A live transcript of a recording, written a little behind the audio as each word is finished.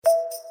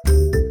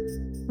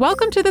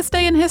Welcome to This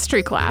Day in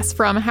History class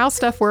from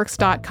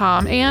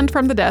HowStuffWorks.com and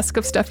from the desk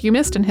of Stuff You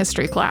Missed in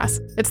History class.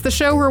 It's the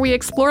show where we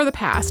explore the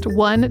past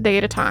one day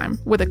at a time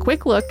with a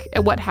quick look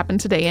at what happened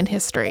today in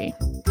history.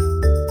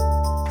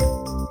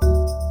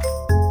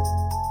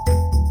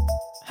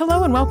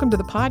 Hello and welcome to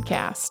the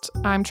podcast.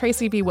 I'm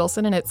Tracy V.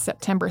 Wilson and it's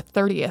September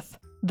 30th.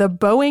 The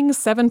Boeing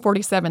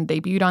 747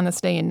 debuted on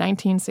this day in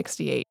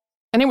 1968,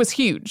 and it was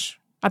huge.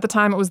 At the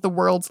time, it was the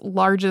world's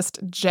largest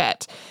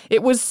jet.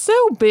 It was so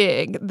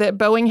big that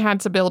Boeing had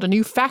to build a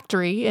new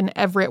factory in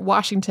Everett,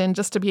 Washington,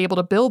 just to be able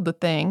to build the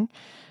thing.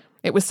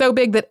 It was so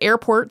big that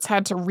airports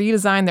had to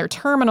redesign their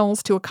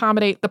terminals to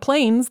accommodate the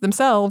planes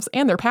themselves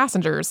and their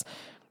passengers.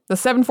 The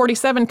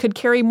 747 could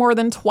carry more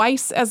than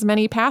twice as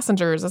many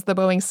passengers as the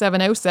Boeing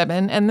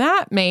 707, and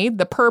that made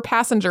the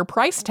per-passenger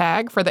price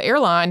tag for the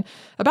airline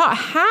about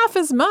half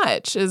as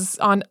much as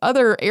on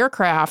other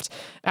aircraft,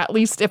 at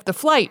least if the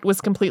flight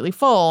was completely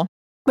full.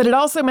 But it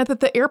also meant that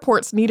the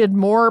airports needed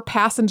more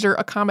passenger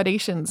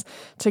accommodations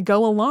to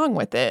go along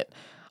with it.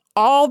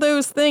 All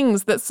those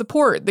things that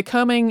support the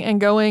coming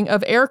and going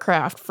of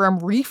aircraft, from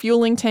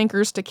refueling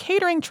tankers to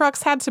catering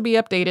trucks, had to be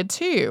updated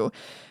too.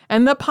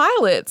 And the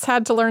pilots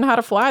had to learn how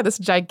to fly this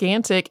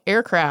gigantic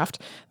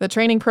aircraft. The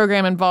training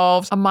program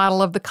involved a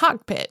model of the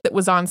cockpit that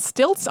was on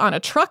stilts on a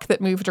truck that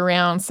moved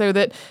around so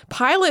that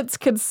pilots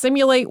could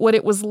simulate what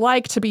it was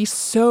like to be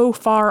so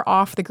far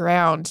off the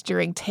ground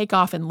during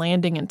takeoff and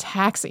landing and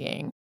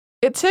taxiing.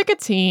 It took a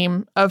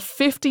team of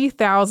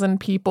 50,000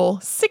 people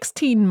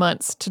 16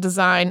 months to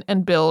design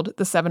and build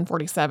the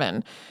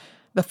 747.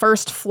 The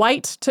first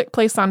flight took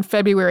place on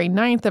February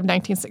 9th of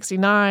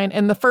 1969,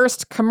 and the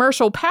first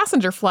commercial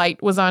passenger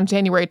flight was on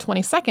January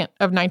 22nd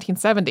of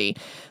 1970.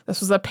 This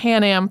was a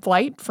Pan Am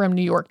flight from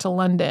New York to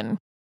London.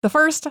 The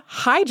first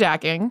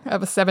hijacking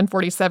of a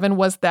 747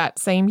 was that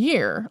same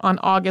year, on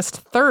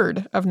August 3rd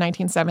of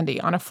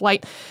 1970, on a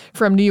flight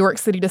from New York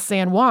City to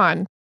San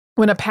Juan,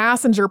 when a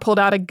passenger pulled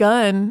out a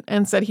gun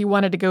and said he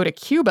wanted to go to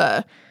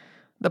Cuba.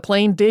 The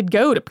plane did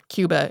go to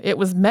Cuba. It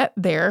was met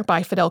there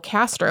by Fidel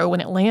Castro when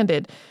it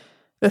landed.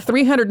 The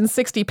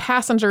 360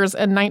 passengers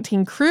and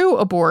 19 crew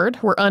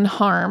aboard were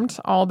unharmed,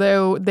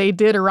 although they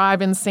did arrive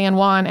in San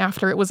Juan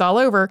after it was all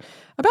over,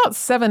 about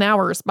 7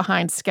 hours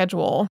behind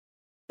schedule.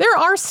 There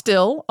are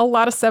still a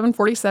lot of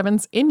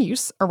 747s in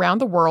use around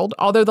the world,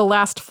 although the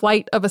last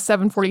flight of a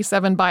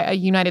 747 by a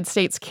United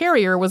States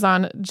carrier was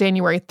on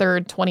January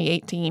 3rd,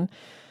 2018.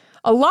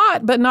 A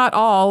lot, but not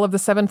all, of the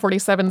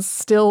 747s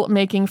still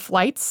making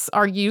flights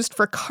are used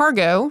for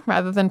cargo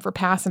rather than for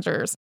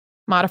passengers.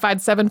 Modified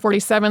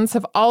 747s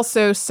have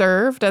also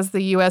served as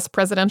the U.S.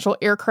 presidential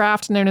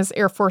aircraft known as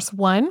Air Force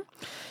One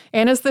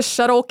and as the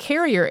shuttle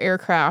carrier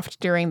aircraft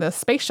during the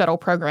Space Shuttle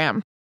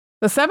program.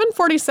 The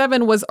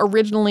 747 was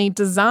originally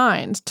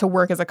designed to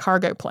work as a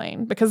cargo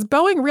plane because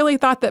Boeing really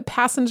thought that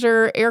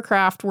passenger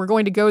aircraft were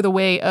going to go the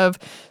way of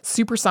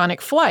supersonic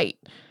flight.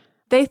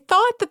 They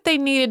thought that they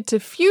needed to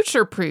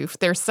future-proof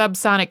their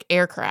subsonic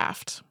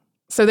aircraft.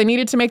 So they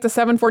needed to make the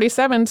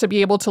 747 to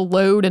be able to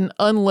load and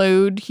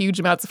unload huge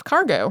amounts of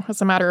cargo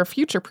as a matter of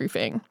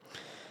future-proofing.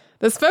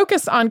 This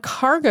focus on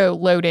cargo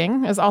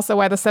loading is also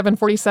why the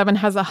 747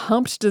 has a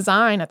humped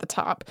design at the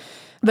top.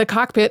 The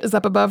cockpit is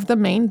up above the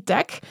main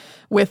deck,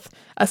 with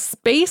a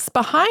space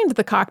behind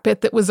the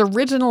cockpit that was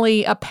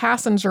originally a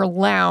passenger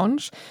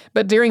lounge,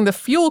 but during the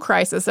fuel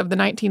crisis of the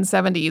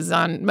 1970s,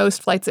 on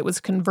most flights it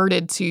was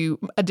converted to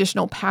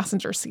additional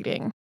passenger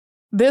seating.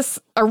 This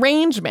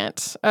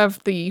arrangement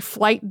of the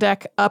flight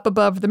deck up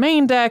above the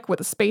main deck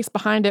with a space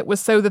behind it was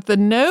so that the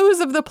nose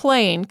of the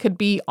plane could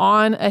be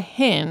on a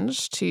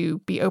hinge to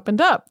be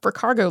opened up for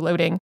cargo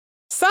loading.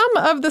 Some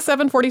of the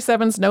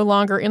 747s no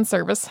longer in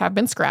service have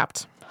been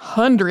scrapped.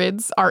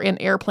 Hundreds are in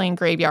airplane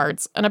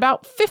graveyards, and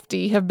about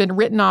 50 have been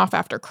written off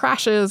after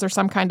crashes or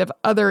some kind of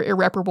other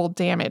irreparable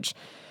damage.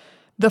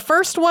 The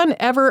first one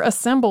ever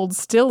assembled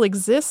still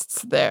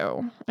exists,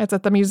 though. It's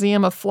at the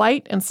Museum of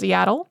Flight in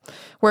Seattle,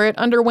 where it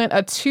underwent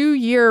a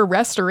 2-year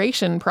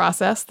restoration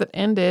process that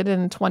ended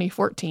in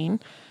 2014.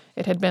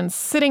 It had been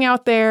sitting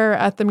out there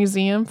at the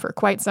museum for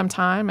quite some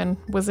time and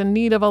was in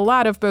need of a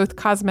lot of both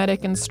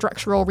cosmetic and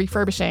structural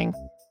refurbishing.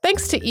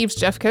 Thanks to Eves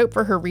Jeffcoat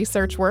for her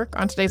research work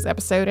on today's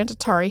episode and to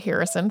Tari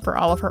Harrison for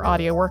all of her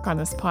audio work on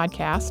this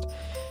podcast.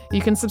 You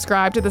can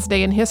subscribe to This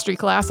Day in History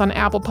class on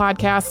Apple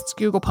Podcasts,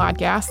 Google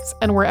Podcasts,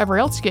 and wherever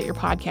else you get your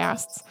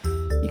podcasts.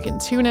 You can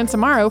tune in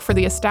tomorrow for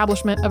the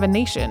establishment of a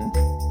nation.